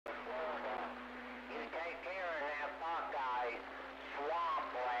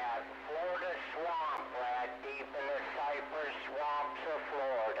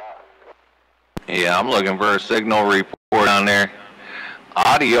Yeah, I'm looking for a signal report down there.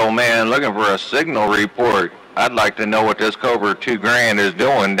 Audio man, looking for a signal report. I'd like to know what this Cobra 2 Grand is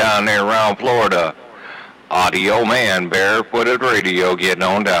doing down there around Florida. Audio man, barefooted radio, getting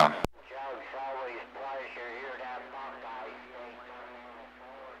on down.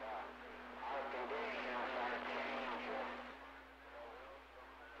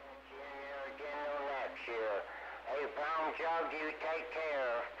 Hey, Brown Jug, you take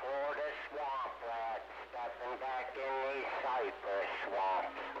care of Florida swamp rats stepping back in these cypress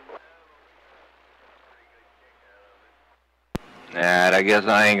swamps. Nah, I guess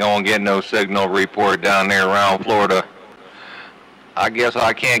I ain't gonna get no signal report down there around Florida. I guess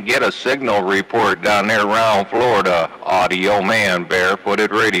I can't get a signal report down there around Florida. Audio man,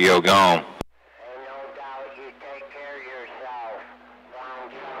 barefooted radio gone. Ain't no doubt you take care of yourself. Brown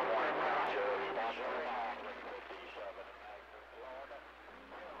Jug,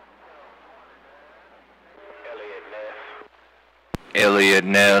 Elliot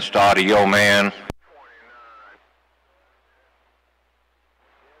Nest, audio man.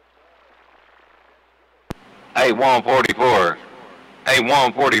 Hey, 144. Hey,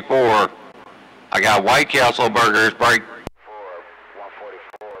 144. I got White Castle burgers, break.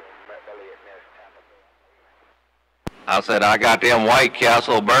 I said, I got them White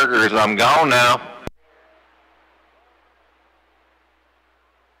Castle burgers. I'm gone now.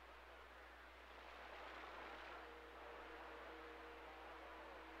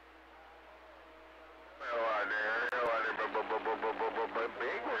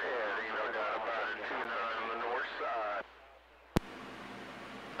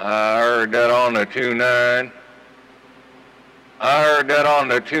 I heard that on the 2-9. I heard that on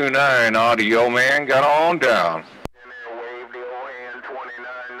the 2-9. Audio man, got on down. Wave the ON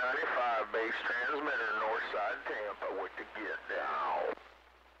 2995 base transmitter north side Tampa with the get down.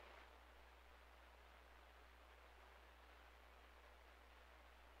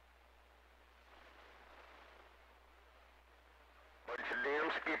 Bunch of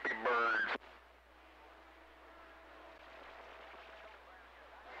damn skippy birds.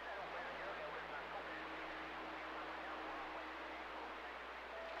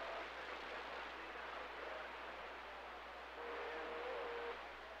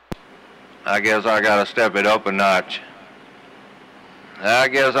 I guess I gotta step it up a notch. I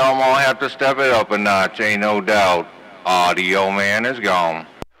guess I'm gonna have to step it up a notch, ain't no doubt. Audio man is gone.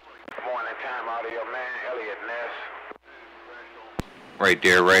 Morning time, audio man, Elliot Ness. Right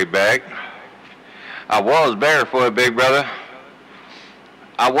there, right back. I was barefoot, big brother.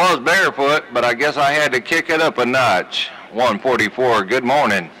 I was barefoot, but I guess I had to kick it up a notch. 144, good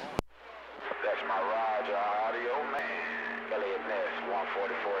morning. That's my Roger, audio man, Elliot Ness,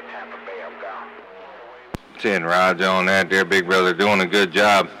 144 Tampa Bay, I'm gone. 10 rides on that there, big brother, doing a good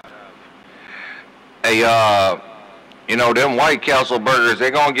job. Hey, you know, them White Castle burgers,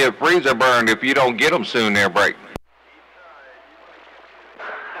 they're gonna get freezer burned if you don't get them soon there, break.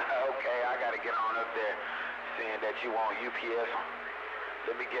 Okay, I gotta get on up there, seeing that you want UPS.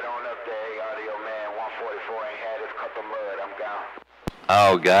 Let me get on up there, hey, audio man, 144 ain't had his cup of mud, I'm gone.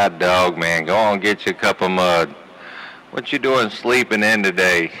 Oh, God dog, man, go on get your cup of mud. What you doing sleeping in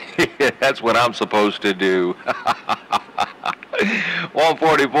today? That's what I'm supposed to do.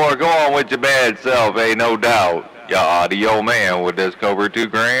 144, go on with your bad self, ain't no doubt. Your audio man with this Cobra 2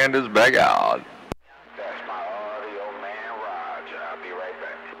 Grand is back out. That's my audio man, Roger. I'll be right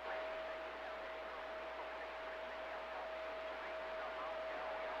back.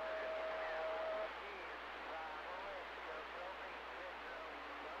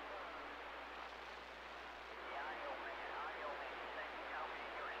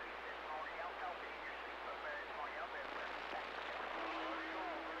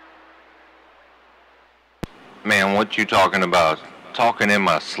 Man, what you talking about? Talking in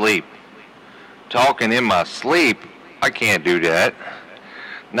my sleep. Talking in my sleep? I can't do that.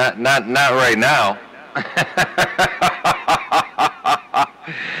 Not right now.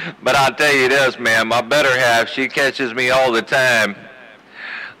 But I'll tell you this, man, my better half, she catches me all the time.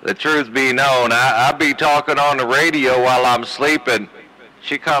 The truth be known, I be talking on the radio while I'm sleeping.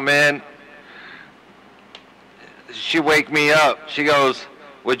 She come in, she wake me up. She goes,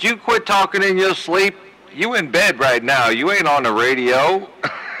 would you quit talking in your sleep? You in bed right now. You ain't on the radio.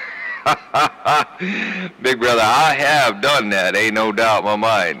 Big brother, I have done that. Ain't no doubt in my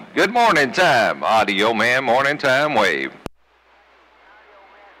mind. Good morning time. Audio man, morning time wave.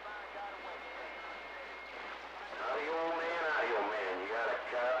 Audio man, you got a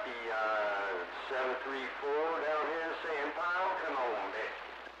copy 734 down here in St. Paul? Come on,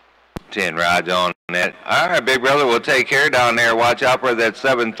 10 rides on that. All right, big brother, we'll take care down there. Watch out for that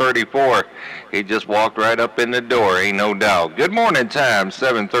 734. He just walked right up in the door, ain't no doubt. Good morning time,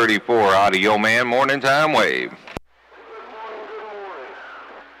 734 Audio Man, morning time wave.